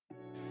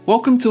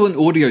Welcome to an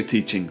audio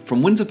teaching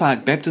from Windsor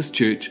Park Baptist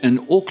Church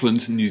in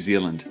Auckland, New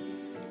Zealand.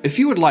 If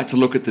you would like to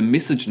look at the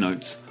message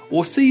notes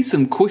or see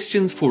some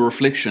questions for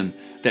reflection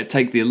that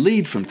take their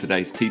lead from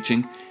today's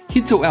teaching,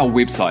 head to our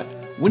website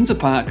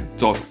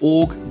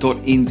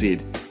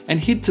windsorpark.org.nz and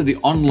head to the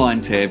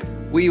online tab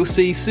where you'll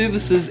see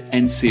services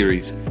and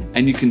series,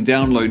 and you can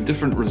download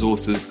different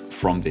resources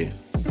from there.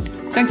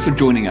 Thanks for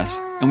joining us,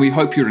 and we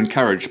hope you're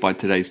encouraged by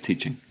today's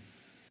teaching.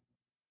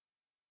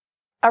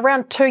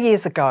 Around 2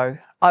 years ago,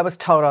 I was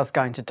told I was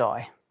going to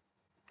die.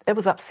 It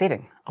was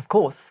upsetting, of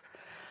course.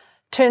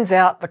 Turns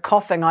out the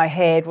coughing I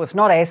had was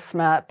not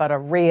asthma, but a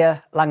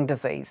rare lung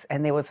disease,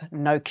 and there was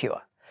no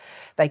cure.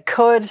 They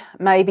could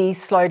maybe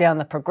slow down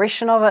the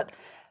progression of it,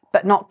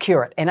 but not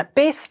cure it. And at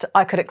best,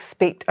 I could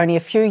expect only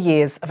a few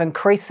years of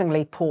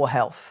increasingly poor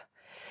health.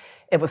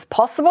 It was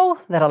possible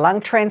that a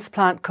lung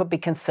transplant could be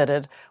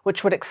considered,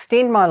 which would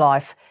extend my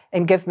life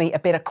and give me a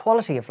better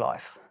quality of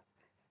life.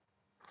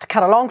 To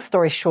cut a long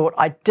story short,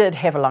 I did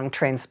have a lung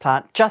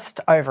transplant just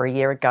over a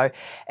year ago,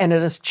 and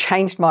it has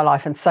changed my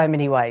life in so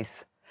many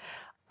ways.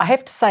 I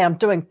have to say I'm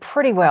doing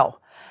pretty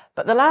well,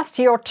 but the last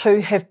year or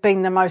two have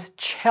been the most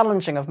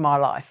challenging of my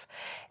life.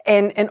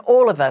 And in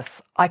all of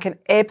this, I can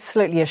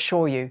absolutely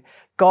assure you,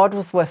 God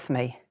was with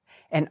me,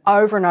 and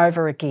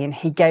over again,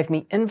 He gave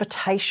me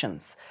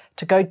invitations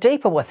to go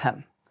deeper with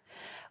Him.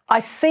 I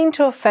seem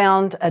to have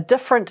found a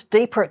different,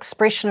 deeper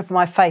expression of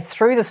my faith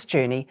through this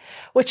journey,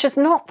 which is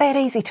not that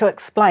easy to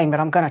explain, but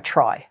I'm going to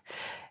try.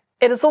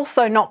 It is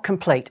also not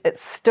complete.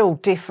 It's still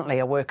definitely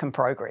a work in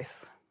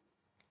progress.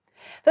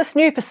 This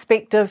new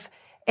perspective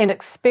and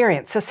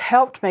experience has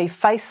helped me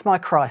face my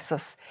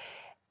crisis,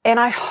 and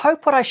I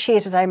hope what I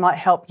share today might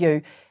help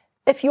you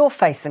if you're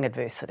facing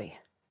adversity.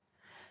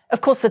 Of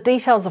course, the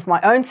details of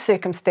my own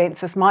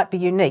circumstances might be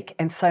unique,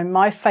 and so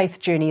my faith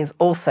journey is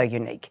also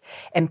unique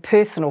and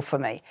personal for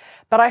me.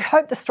 But I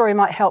hope the story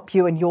might help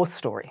you in your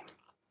story.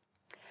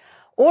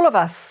 All of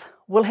us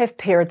will have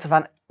periods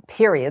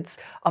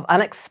of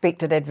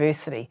unexpected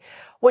adversity,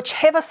 which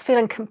have us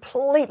feeling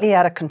completely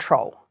out of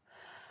control.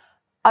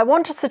 I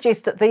want to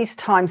suggest that these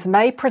times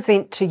may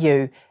present to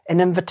you an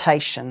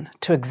invitation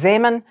to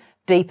examine,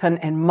 deepen,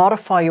 and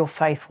modify your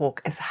faith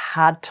walk as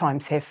hard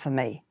times have for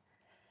me.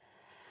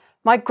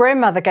 My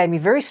grandmother gave me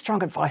very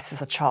strong advice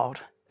as a child.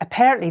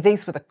 Apparently,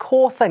 these were the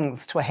core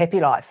things to a happy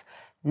life.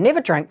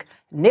 Never drink,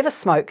 never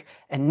smoke,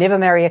 and never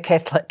marry a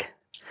Catholic.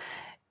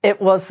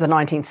 It was the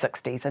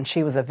 1960s, and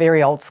she was a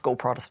very old school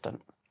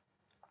Protestant.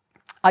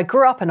 I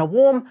grew up in a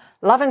warm,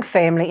 loving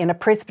family in a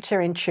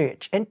Presbyterian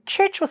church, and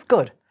church was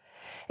good.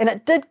 And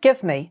it did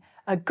give me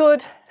a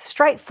good,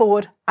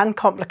 straightforward,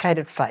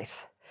 uncomplicated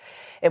faith.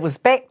 It was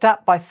backed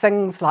up by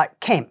things like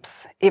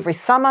camps. Every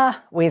summer,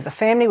 we as a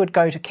family would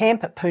go to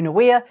camp at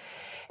Punawea,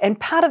 and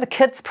part of the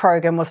kids'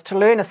 program was to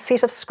learn a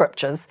set of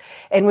scriptures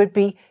and would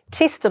be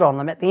tested on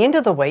them at the end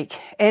of the week,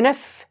 and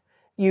if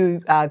you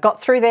got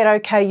through that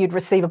okay, you'd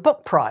receive a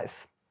book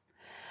prize.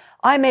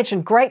 I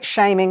imagined great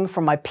shaming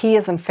from my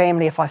peers and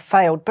family if I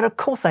failed, but of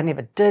course I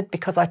never did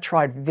because I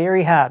tried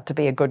very hard to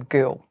be a good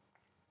girl.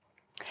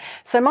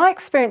 So my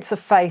experience of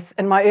faith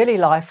in my early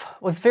life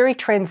was very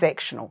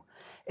transactional.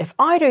 If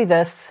I do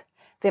this,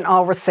 then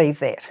I'll receive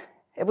that.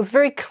 It was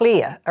very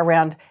clear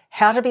around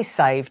how to be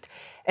saved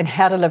and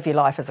how to live your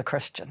life as a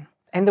Christian.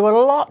 And there were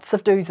lots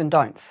of do's and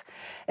don'ts,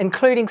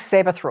 including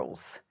Sabbath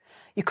rules.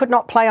 You could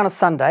not play on a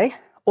Sunday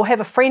or have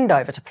a friend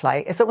over to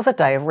play as it was a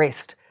day of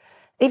rest.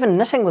 Even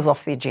knitting was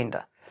off the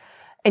agenda.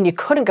 And you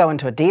couldn't go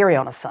into a dairy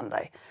on a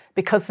Sunday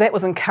because that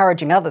was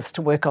encouraging others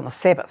to work on the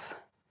Sabbath.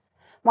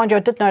 Mind you,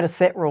 I did notice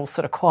that rule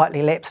sort of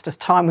quietly lapsed as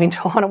time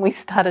went on, and we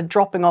started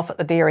dropping off at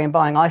the dairy and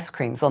buying ice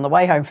creams on the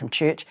way home from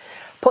church,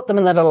 put them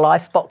in the little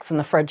ice box in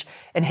the fridge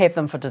and have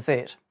them for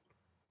dessert.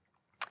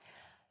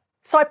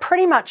 So I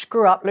pretty much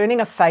grew up learning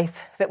a faith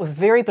that was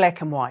very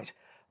black and white,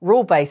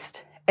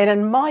 rule-based, and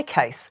in my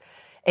case,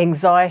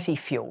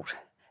 anxiety-fueled,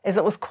 as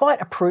it was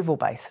quite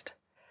approval-based.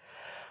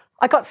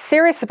 I got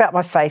serious about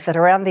my faith at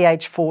around the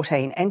age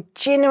 14 and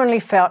genuinely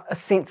felt a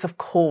sense of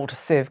call to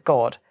serve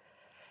God.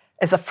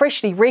 As a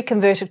freshly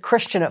reconverted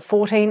Christian at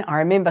 14, I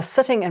remember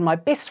sitting in my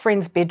best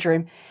friend's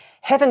bedroom,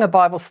 having a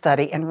Bible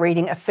study and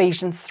reading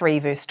Ephesians 3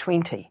 verse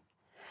 20.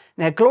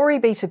 Now, glory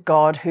be to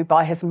God who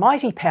by His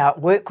mighty power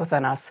at work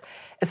within us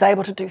is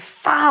able to do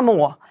far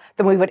more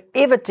than we would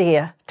ever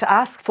dare to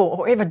ask for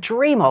or ever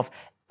dream of,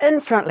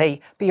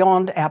 infinitely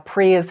beyond our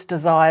prayers,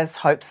 desires,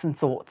 hopes and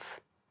thoughts.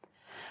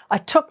 I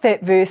took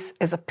that verse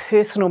as a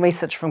personal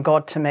message from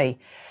God to me,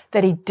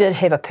 that He did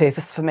have a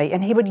purpose for me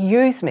and He would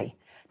use me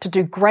to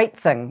do great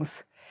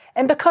things.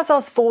 And because I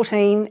was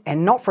 14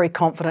 and not very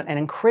confident and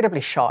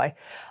incredibly shy,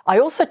 I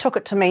also took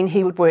it to mean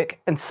He would work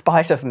in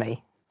spite of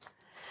me.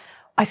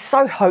 I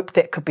so hoped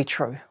that could be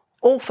true,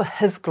 all for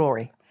His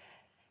glory.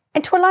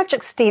 And to a large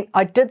extent,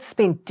 I did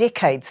spend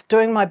decades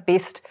doing my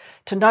best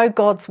to know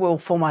God's will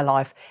for my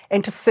life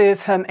and to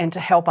serve Him and to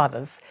help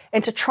others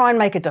and to try and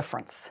make a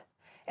difference.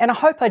 And I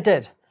hope I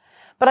did.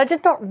 But I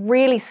did not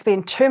really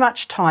spend too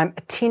much time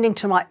attending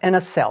to my inner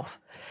self,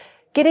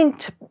 getting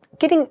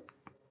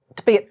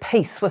to be at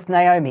peace with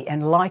Naomi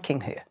and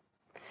liking her.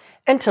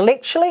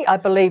 Intellectually, I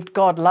believed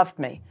God loved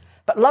me,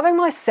 but loving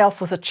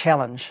myself was a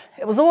challenge.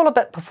 It was all a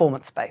bit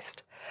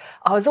performance-based.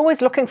 I was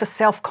always looking for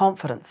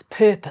self-confidence,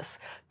 purpose,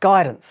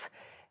 guidance,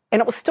 and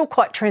it was still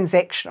quite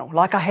transactional,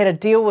 like I had a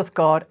deal with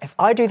God. If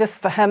I do this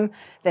for him,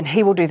 then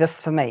he will do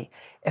this for me.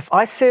 If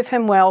I serve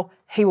him well,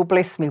 he will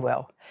bless me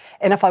well.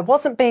 And if I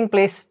wasn't being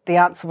blessed, the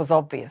answer was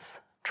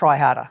obvious: try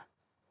harder.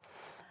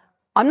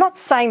 I'm not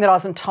saying that I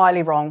was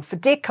entirely wrong. For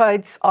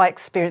decades, I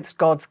experienced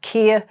God's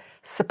care,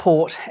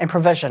 support, and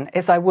provision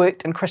as I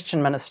worked in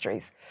Christian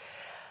ministries.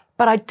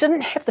 But I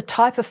didn't have the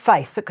type of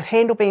faith that could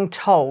handle being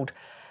told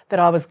that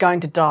I was going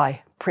to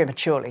die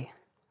prematurely.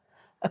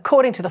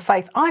 According to the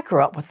faith I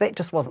grew up with, that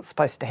just wasn't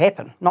supposed to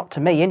happen, not to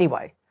me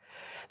anyway.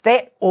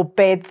 That or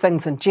bad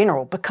things in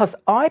general, because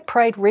I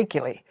prayed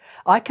regularly.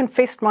 I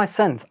confessed my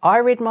sins. I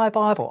read my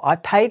Bible. I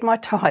paid my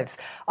tithes.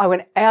 I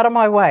went out of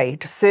my way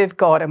to serve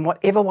God in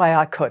whatever way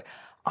I could.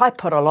 I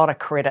put a lot of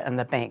credit in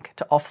the bank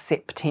to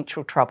offset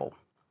potential trouble.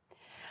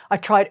 I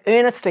tried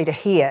earnestly to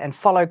hear and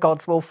follow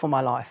God's will for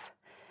my life.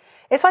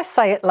 As I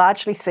say, it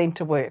largely seemed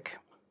to work.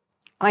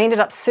 I ended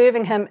up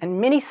serving him in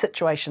many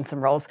situations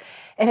and roles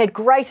and had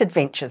great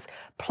adventures,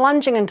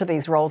 plunging into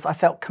these roles I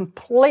felt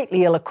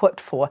completely ill-equipped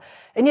for,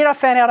 and yet I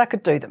found out I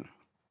could do them.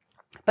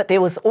 But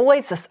there was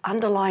always this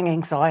underlying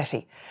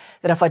anxiety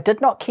that if I did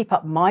not keep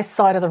up my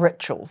side of the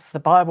rituals, the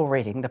Bible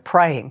reading, the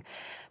praying,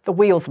 the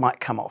wheels might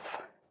come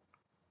off.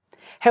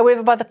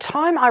 However, by the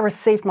time I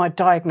received my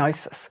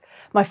diagnosis,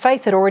 my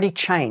faith had already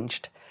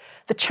changed.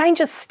 The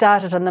changes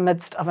started in the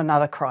midst of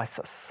another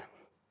crisis.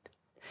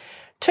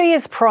 2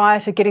 years prior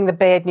to getting the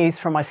bad news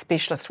from my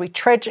specialist, we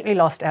tragically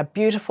lost our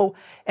beautiful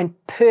and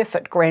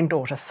perfect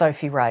granddaughter,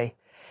 Sophie Ray.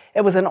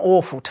 It was an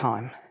awful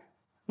time.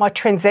 My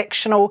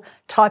transactional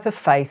type of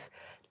faith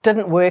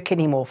didn't work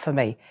anymore for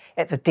me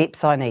at the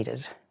depth I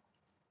needed.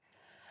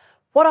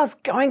 What I was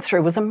going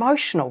through was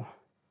emotional,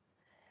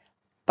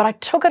 but I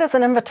took it as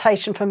an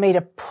invitation for me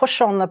to push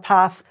on the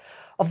path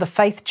of the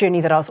faith journey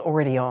that I was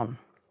already on.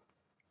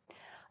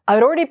 I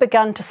had already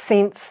begun to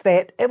sense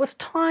that it was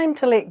time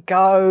to let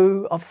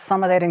go of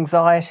some of that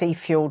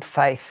anxiety-fueled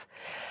faith.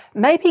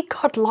 Maybe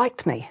God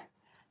liked me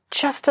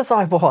just as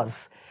I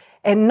was,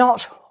 and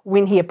not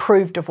when he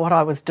approved of what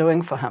I was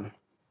doing for him.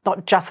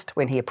 Not just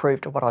when he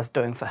approved of what I was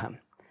doing for him.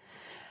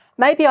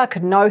 Maybe I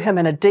could know him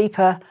in a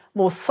deeper,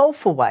 more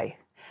soulful way,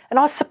 and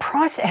I was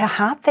surprised at how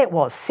hard that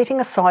was, setting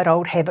aside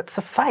old habits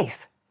of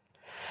faith.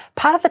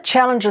 Part of the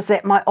challenge is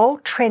that my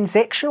old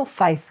transactional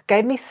faith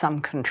gave me some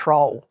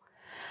control.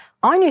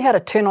 I knew how to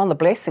turn on the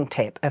blessing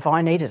tap if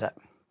I needed it.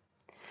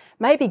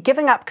 Maybe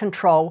giving up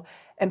control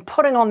and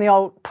putting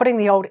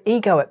the old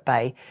ego at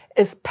bay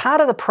is part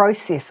of the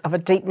process of a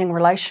deepening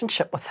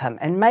relationship with him,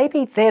 and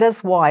maybe that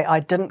is why I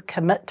didn't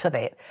commit to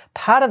that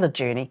part of the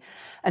journey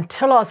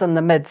until I was in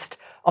the midst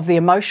of the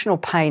emotional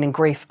pain and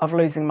grief of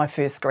losing my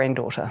first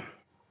granddaughter.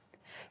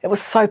 It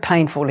was so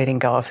painful letting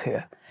go of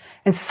her,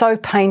 and so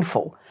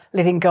painful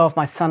letting go of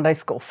my Sunday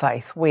school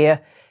faith, where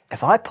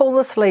if I pull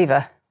this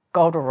lever,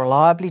 God will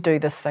reliably do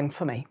this thing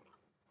for me.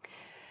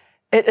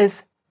 It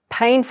is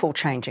painful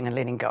changing and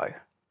letting go.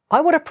 I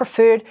would have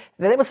preferred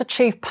that it was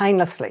achieved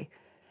painlessly,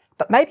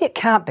 but maybe it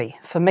can't be,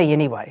 for me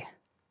anyway.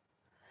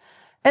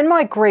 In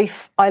my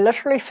grief, I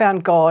literally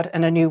found God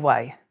in a new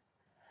way.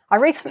 I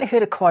recently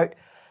heard a quote,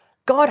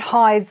 "God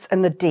hides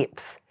in the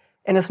depths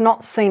and is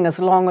not seen as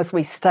long as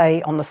we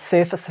stay on the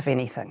surface of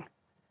anything."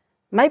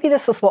 Maybe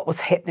this is what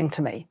was happening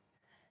to me,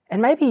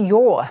 and maybe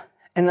you're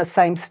in the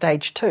same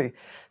stage too,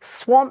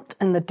 swamped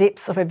in the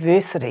depths of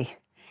adversity,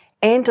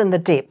 and in the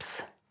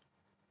depths,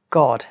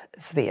 God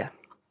is there.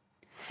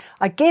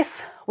 I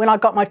guess when I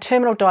got my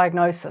terminal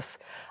diagnosis,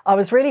 I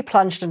was really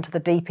plunged into the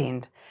deep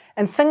end,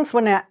 and things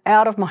were now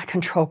out of my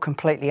control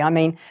completely. I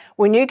mean,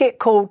 when you get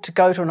called to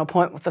go to an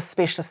appointment with a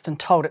specialist and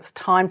told it's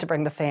time to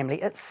bring the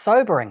family, it's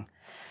sobering.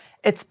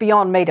 It's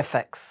beyond me to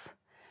fix.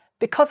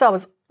 Because I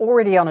was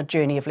already on a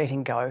journey of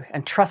letting go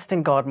and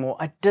trusting God more,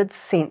 I did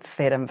sense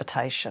that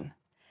invitation.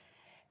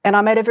 And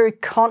I made a very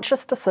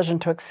conscious decision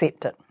to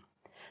accept it.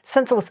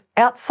 Since it was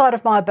outside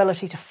of my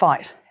ability to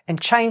fight and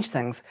change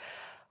things,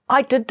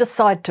 I did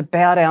decide to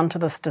bow down to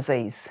this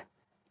disease,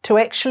 to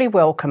actually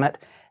welcome it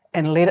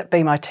and let it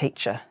be my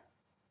teacher.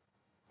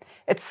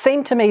 It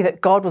seemed to me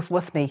that God was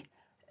with me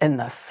in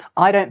this.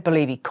 I don't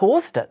believe he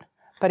caused it,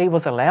 but he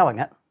was allowing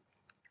it.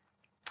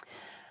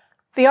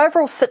 The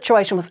overall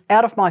situation was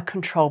out of my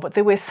control, but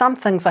there were some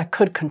things I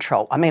could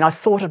control. I mean, I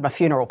sorted my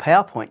funeral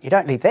PowerPoint. You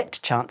don't leave that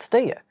to chance, do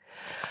you?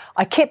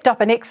 I kept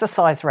up an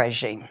exercise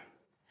regime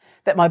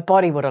that my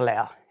body would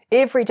allow.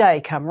 Every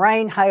day, come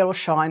rain, hail or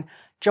shine,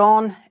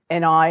 John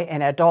and I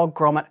and our dog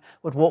Gromit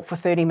would walk for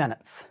 30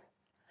 minutes.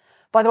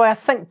 By the way, I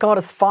think God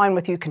is fine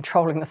with you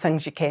controlling the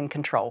things you can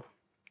control.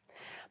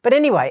 But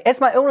anyway, as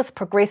my illness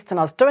progressed and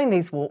I was doing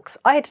these walks,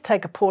 I had to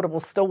take a portable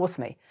stool with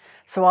me.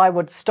 So I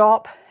would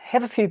stop,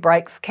 have a few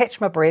breaks, catch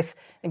my breath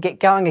and get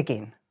going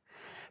again.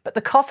 But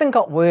the coughing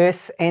got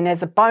worse, and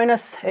as a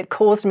bonus, it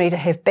caused me to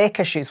have back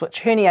issues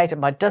which herniated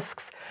my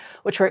discs,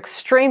 which were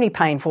extremely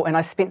painful, and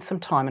I spent some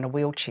time in a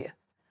wheelchair.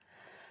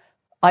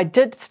 I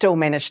did still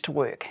manage to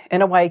work.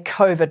 In a way,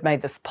 COVID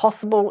made this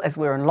possible as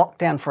we were in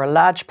lockdown for a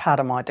large part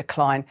of my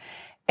decline,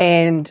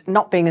 and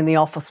not being in the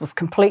office was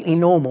completely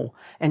normal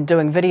in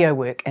doing video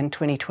work in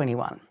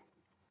 2021.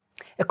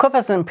 Equip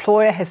as an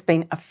employer has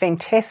been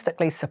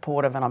fantastically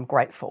supportive, and I'm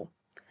grateful.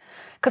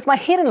 Because my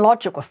head and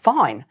logic were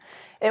fine.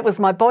 It was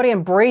my body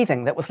and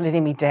breathing that was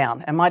letting me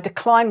down, and my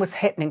decline was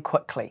happening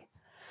quickly.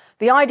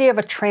 The idea of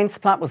a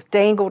transplant was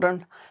dangled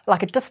in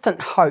like a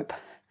distant hope.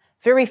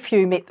 Very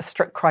few met the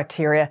strict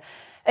criteria,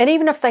 and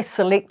even if they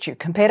select you,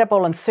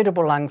 compatible and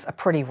suitable lungs are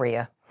pretty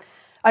rare.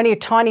 Only a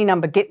tiny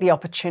number get the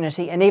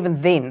opportunity, and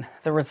even then,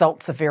 the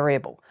results are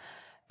variable.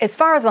 As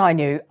far as I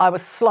knew, I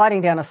was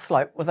sliding down a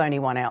slope with only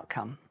one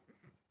outcome.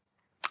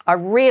 I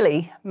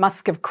really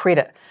must give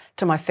credit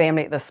to my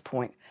family at this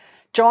point.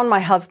 John, my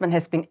husband,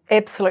 has been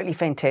absolutely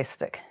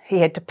fantastic. He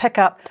had to pick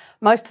up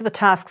most of the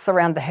tasks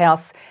around the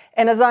house,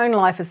 and his own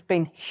life has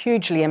been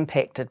hugely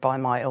impacted by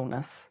my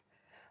illness.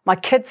 My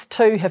kids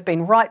too have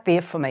been right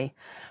there for me.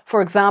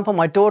 For example,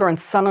 my daughter and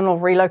son-in-law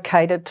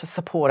relocated to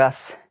support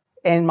us,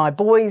 and my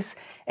boys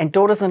and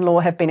daughters-in-law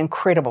have been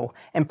incredible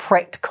and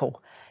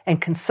practical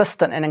and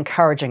consistent and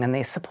encouraging in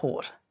their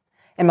support.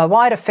 And my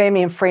wider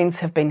family and friends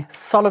have been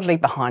solidly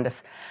behind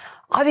us.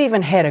 I've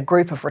even had a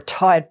group of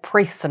retired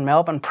priests in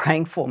Melbourne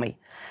praying for me.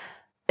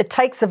 It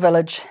takes a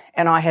village,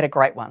 and I had a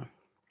great one.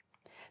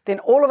 Then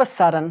all of a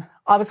sudden,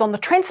 I was on the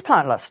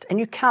transplant list, and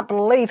you can't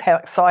believe how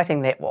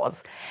exciting that was.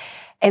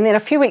 And then a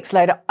few weeks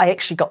later, I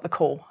actually got the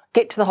call.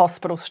 Get to the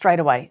hospital straight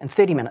away in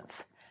 30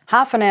 minutes.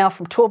 Half an hour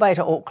from Torbay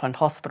to Auckland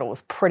Hospital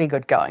was pretty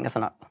good going,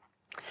 isn't it?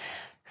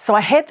 So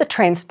I had the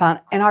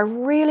transplant, and I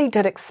really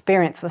did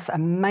experience this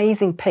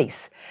amazing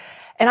peace.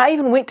 And I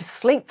even went to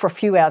sleep for a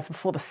few hours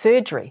before the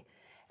surgery.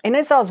 And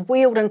as I was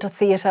wheeled into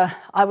theatre,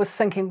 I was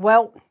thinking,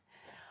 well,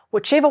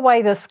 whichever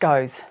way this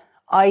goes,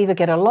 I either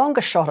get a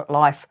longer shot at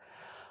life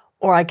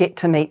or I get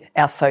to meet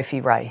our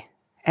Sophie Ray.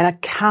 And a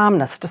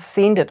calmness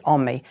descended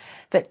on me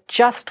that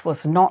just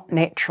was not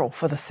natural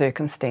for the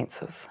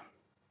circumstances.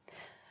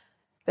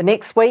 The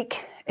next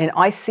week in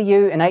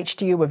ICU and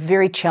HDU were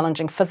very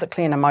challenging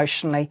physically and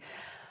emotionally,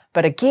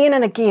 but again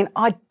and again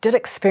I did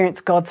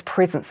experience God's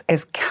presence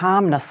as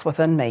calmness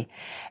within me,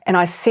 and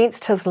I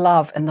sensed His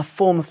love in the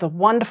form of the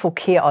wonderful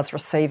care I was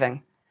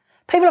receiving.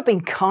 People have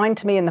been kind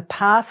to me in the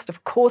past,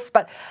 of course,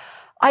 but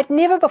I'd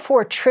never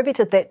before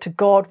attributed that to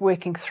God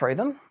working through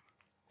them.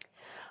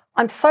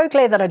 I'm so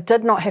glad that I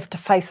did not have to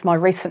face my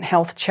recent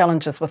health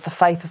challenges with the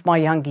faith of my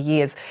younger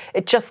years.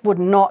 It just would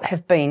not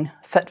have been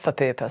fit for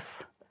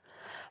purpose.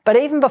 But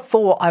even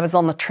before I was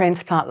on the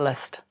transplant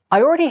list,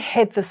 I already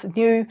had this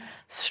new,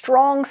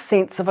 strong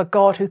sense of a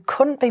God who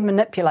couldn't be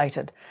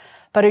manipulated,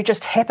 but who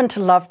just happened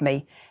to love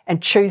me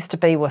and choose to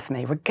be with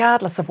me,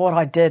 regardless of what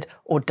I did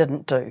or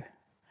didn't do.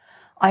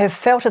 I have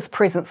felt His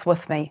presence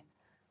with me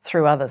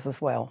through others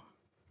as well.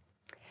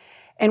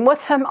 And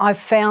with Him, I've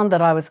found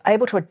that I was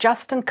able to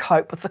adjust and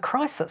cope with the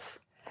crisis.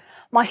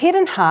 My head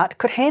and heart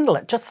could handle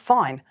it just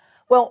fine.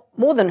 Well,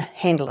 more than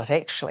handle it,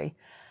 actually.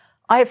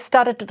 I have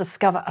started to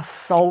discover a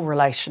soul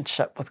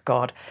relationship with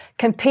God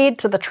compared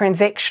to the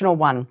transactional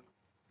one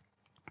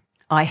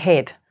I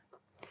had.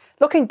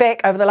 Looking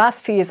back over the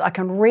last few years, I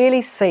can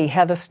really see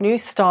how this new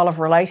style of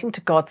relating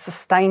to God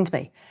sustained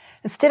me.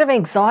 Instead of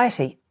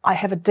anxiety, I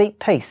have a deep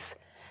peace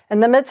in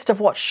the midst of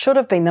what should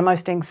have been the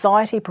most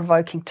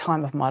anxiety-provoking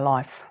time of my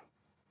life.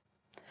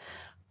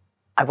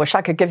 I wish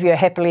I could give you a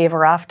happily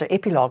ever after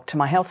epilogue to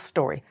my health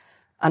story.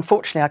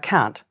 Unfortunately, I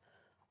can't.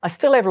 I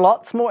still have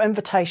lots more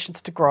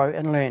invitations to grow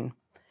and learn.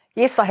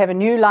 Yes, I have a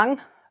new lung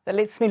that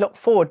lets me look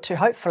forward to,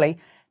 hopefully,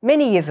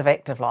 many years of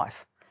active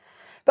life.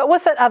 But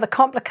with it are the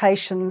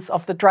complications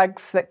of the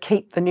drugs that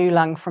keep the new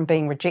lung from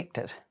being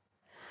rejected.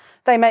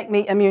 They make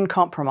me immune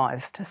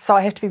compromised, so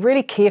I have to be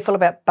really careful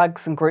about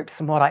bugs and groups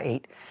and what I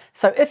eat.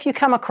 So if you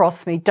come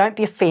across me, don't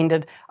be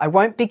offended. I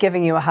won't be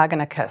giving you a hug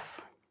and a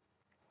kiss.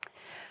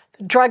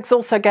 The drugs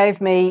also gave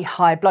me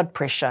high blood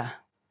pressure,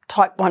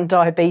 type 1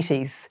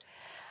 diabetes,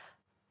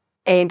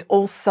 and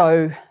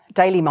also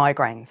daily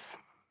migraines.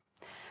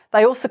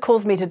 They also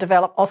caused me to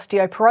develop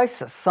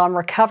osteoporosis, so I'm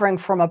recovering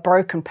from a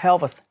broken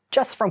pelvis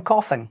just from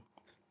coughing.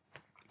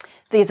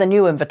 There's a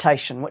new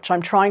invitation, which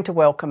I'm trying to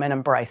welcome and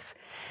embrace.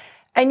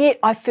 And yet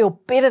I feel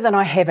better than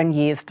I have in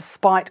years,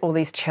 despite all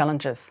these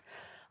challenges.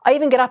 I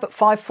even get up at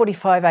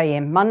 5:45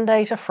 a.m.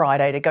 Monday to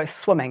Friday to go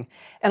swimming,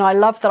 and I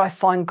love that I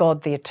find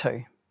God there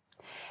too.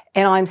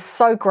 And I'm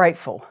so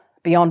grateful,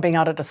 beyond being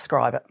able to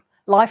describe it.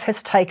 Life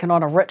has taken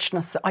on a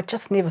richness that I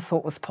just never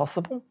thought was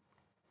possible.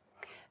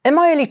 In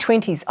my early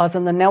 20s, I was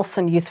in the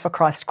Nelson Youth for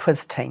Christ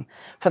quiz team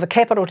for the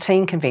Capital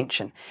Teen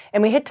Convention,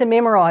 and we had to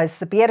memorise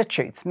the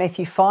Beatitudes,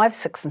 Matthew 5,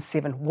 6 and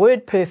 7,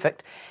 word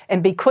perfect,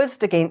 and be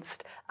quizzed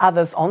against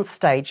others on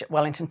stage at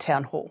Wellington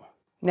Town Hall.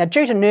 Now,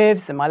 due to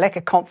nerves and my lack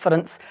of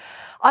confidence,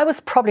 I was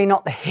probably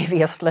not the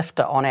heaviest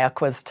lifter on our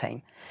quiz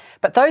team,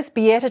 but those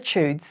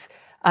Beatitudes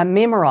are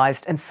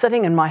memorised and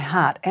sitting in my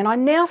heart, and I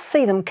now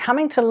see them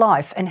coming to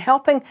life and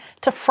helping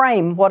to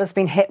frame what has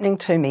been happening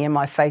to me in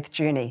my faith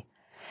journey.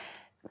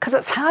 because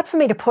it's hard for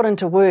me to put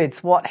into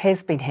words what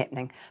has been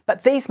happening,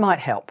 but these might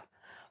help.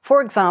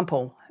 For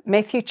example,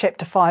 Matthew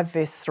chapter 5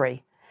 verse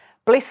 3,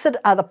 "Blessed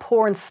are the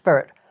poor in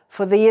spirit,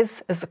 for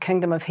theirs is the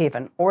kingdom of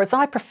heaven." Or as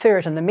I prefer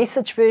it in the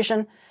Message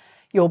version,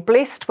 "You're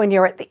blessed when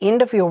you're at the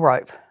end of your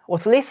rope.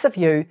 With less of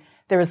you,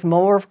 there is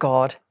more of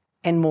God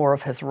and more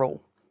of his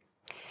rule."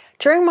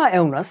 During my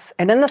illness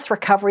and in this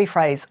recovery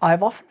phase,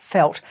 I've often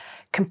felt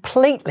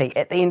completely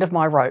at the end of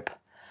my rope.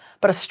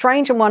 But a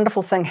strange and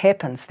wonderful thing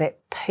happens, that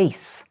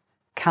peace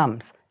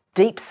comes,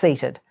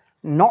 deep-seated,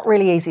 not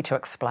really easy to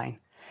explain.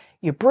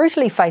 You're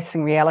brutally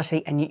facing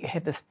reality and yet you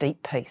have this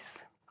deep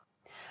peace.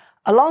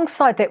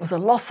 Alongside that was a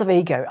loss of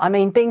ego. I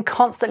mean, being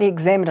constantly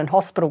examined in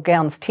hospital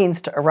gowns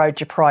tends to erode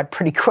your pride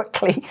pretty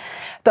quickly.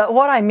 But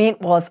what I meant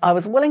was I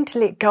was willing to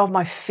let go of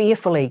my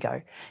fearful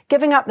ego,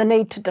 giving up the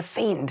need to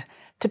defend,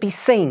 to be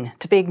seen,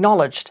 to be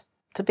acknowledged,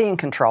 to be in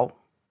control.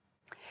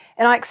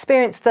 And I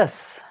experienced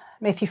this,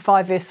 Matthew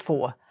 5 verse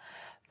 4.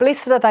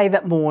 "Blessed are they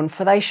that mourn,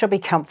 for they shall be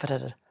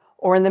comforted."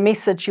 Or in the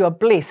Message, "You are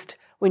blessed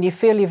when you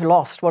feel you've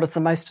lost what is the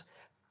most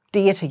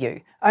dear to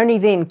you. Only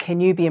then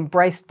can you be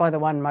embraced by the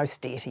one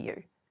most dear to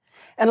you."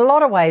 In a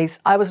lot of ways,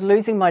 I was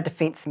losing my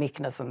defence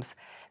mechanisms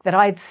that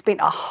I had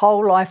spent a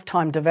whole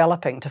lifetime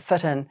developing to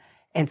fit in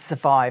and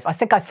survive. I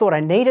think I thought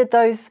I needed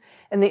those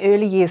in the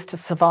early years to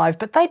survive,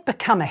 but they'd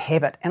become a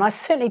habit, and I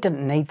certainly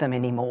didn't need them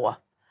anymore.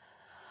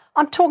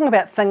 I'm talking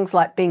about things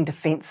like being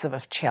defensive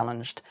if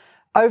challenged,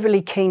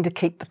 overly keen to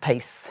keep the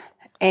peace,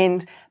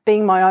 and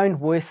being my own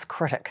worst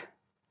critic.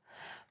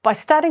 By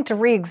starting to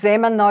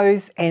re-examine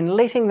those and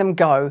letting them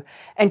go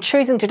and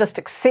choosing to just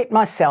accept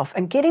myself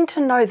and getting to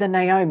know the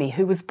Naomi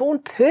who was born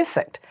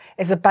perfect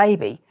as a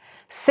baby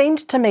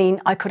seemed to mean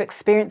I could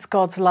experience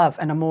God's love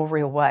in a more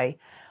real way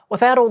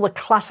without all the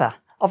clutter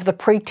of the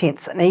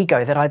pretense and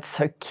ego that I'd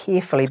so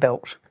carefully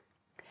built.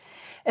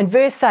 In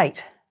verse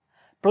 8,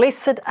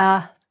 "Blessed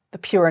are the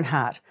pure in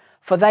heart,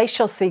 for they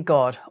shall see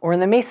God." Or in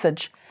the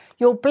Message,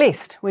 "You're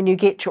blessed when you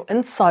get your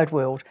inside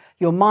world,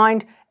 your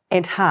mind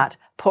and heart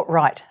put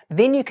right.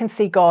 Then you can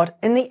see God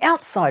in the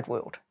outside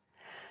world."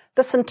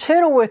 This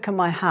internal work in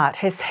my heart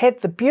has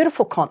had the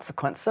beautiful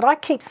consequence that I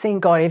keep seeing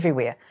God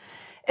everywhere,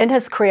 in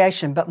his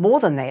creation, but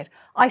more than that,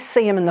 I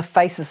see him in the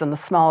faces and the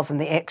smiles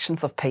and the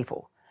actions of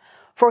people.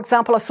 For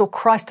example, I saw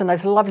Christ in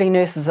those lovely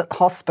nurses at the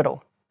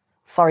hospital.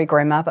 Sorry,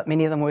 Grandma, but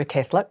many of them were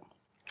Catholic.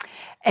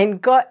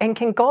 And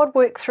can God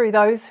work through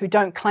those who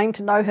don't claim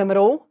to know him at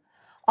all?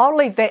 I'll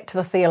leave that to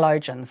the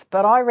theologians,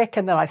 but I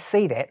reckon that I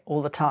see that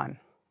all the time.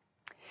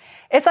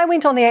 As I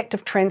went on the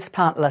active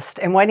transplant list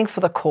and waiting for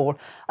the call,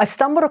 I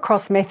stumbled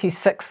across Matthew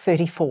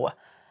 6:34.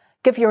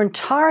 "Give your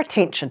entire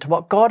attention to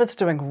what God is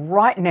doing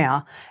right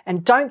now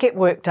and don't get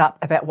worked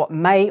up about what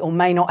may or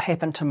may not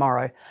happen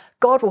tomorrow.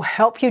 God will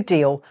help you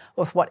deal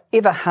with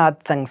whatever hard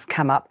things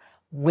come up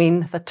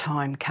when the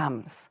time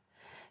comes."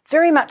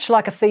 Very much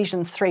like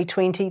Ephesians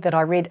 3:20 that I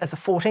read as a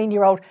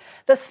 14-year-old,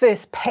 this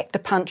verse packed a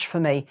punch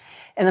for me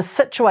in a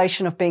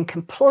situation of being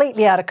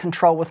completely out of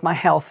control with my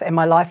health and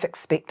my life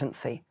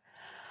expectancy.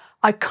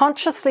 I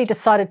consciously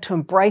decided to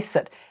embrace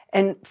it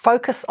and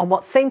focus on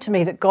what seemed to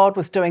me that God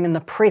was doing in the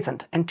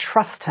present and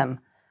trust him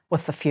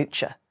with the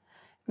future.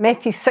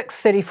 Matthew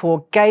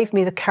 6:34 gave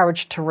me the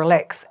courage to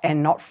relax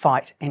and not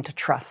fight and to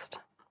trust.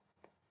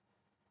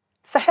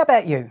 So how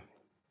about you?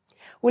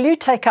 Will you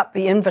take up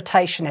the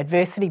invitation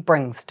adversity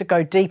brings to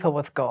go deeper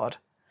with God?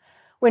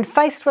 When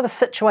faced with a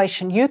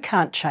situation you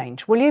can't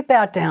change, will you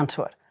bow down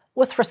to it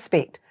with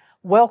respect,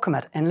 welcome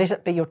it and let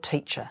it be your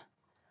teacher?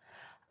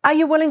 Are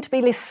you willing to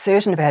be less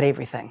certain about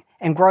everything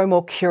and grow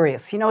more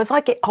curious? As I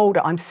get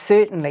older, I'm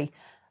certainly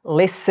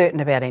less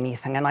certain about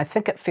anything, and I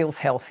think it feels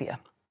healthier.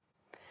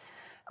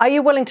 Are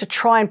you willing to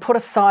try and put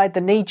aside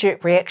the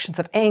knee-jerk reactions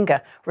of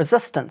anger,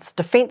 resistance,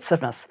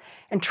 defensiveness,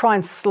 and try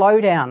and slow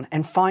down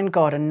and find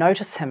God and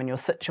notice him in your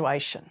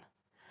situation?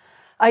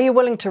 Are you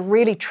willing to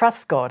really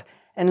trust God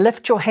and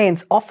lift your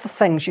hands off the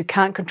things you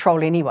can't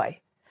control anyway?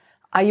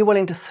 Are you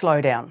willing to slow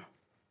down?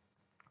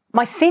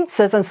 My sense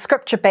is, and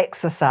Scripture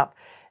backs this up,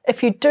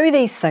 if you do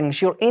these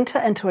things, you'll enter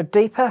into a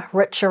deeper,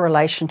 richer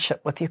relationship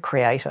with your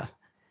Creator.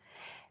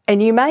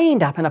 And you may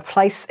end up in a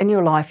place in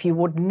your life you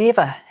would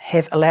never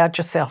have allowed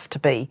yourself to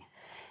be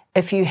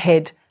if you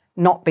had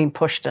not been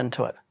pushed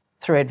into it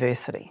through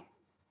adversity.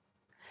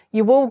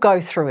 You will go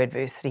through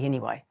adversity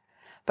anyway,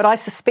 but I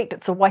suspect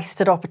it's a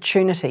wasted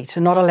opportunity to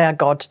not allow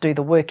God to do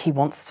the work he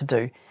wants to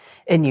do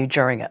in you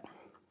during it.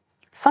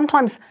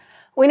 Sometimes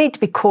we need to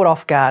be caught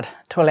off guard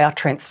to allow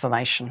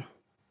transformation.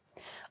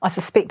 I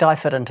suspect I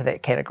fit into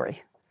that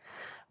category.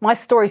 My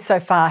story so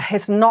far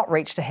has not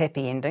reached a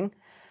happy ending,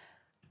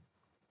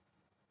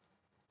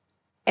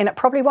 and it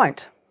probably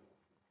won't.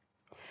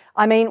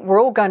 I mean,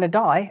 we're all going to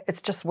die,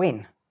 it's just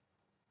when.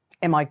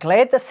 Am I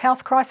glad this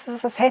health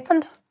crisis has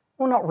happened?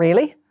 Well, not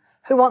really.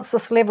 Who wants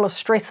this level of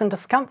stress and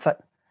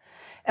discomfort?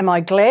 Am I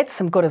glad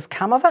some good has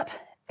come of it?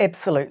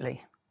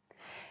 Absolutely.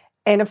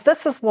 And if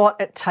this is what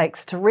it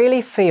takes to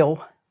really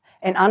feel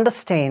and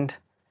understand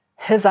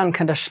his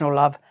unconditional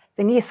love,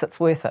 then yes, it's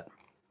worth it.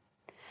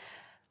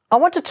 I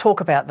want to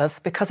talk about this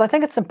because I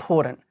think it's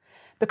important,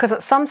 because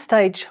at some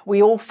stage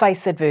we all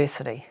face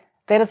adversity.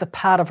 That is a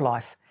part of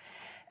life.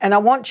 And I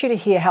want you to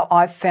hear how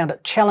I've found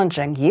it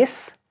challenging,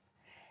 yes,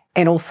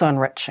 and also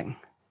enriching.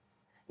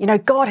 You know,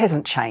 God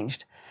hasn't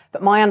changed,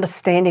 but my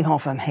understanding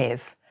of him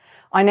has.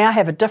 I now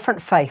have a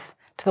different faith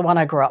to the one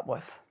I grew up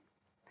with.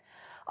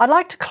 I'd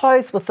like to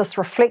close with this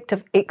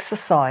reflective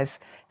exercise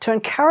to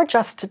encourage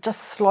us to just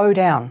slow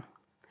down.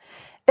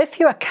 If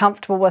you are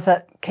comfortable with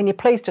it, can you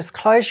please just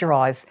close your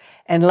eyes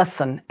and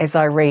listen as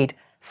I read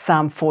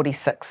Psalm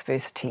 46,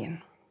 verse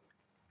 10.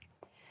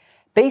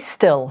 Be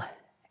still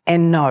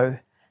and know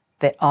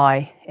that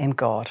I am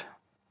God.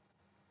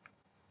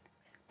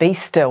 Be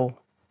still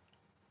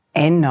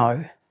and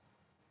know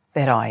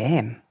that I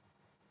am.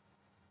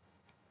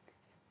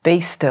 Be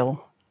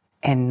still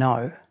and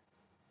know.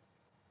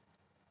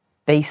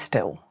 Be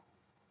still.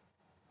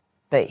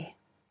 Be.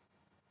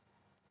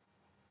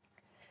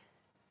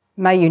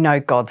 May you know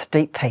God's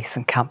deep peace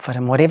and comfort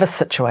in whatever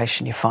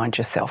situation you find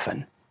yourself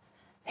in.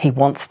 He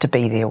wants to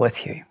be there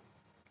with you.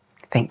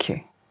 Thank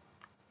you.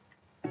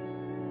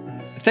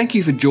 Thank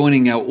you for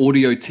joining our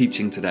audio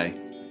teaching today.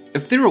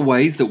 If there are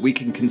ways that we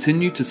can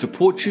continue to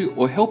support you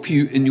or help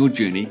you in your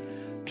journey,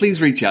 please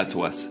reach out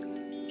to us.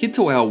 Head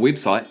to our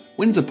website,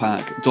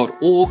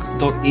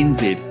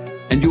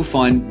 windsorpark.org.nz, and you'll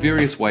find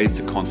various ways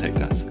to contact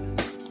us.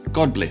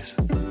 God bless.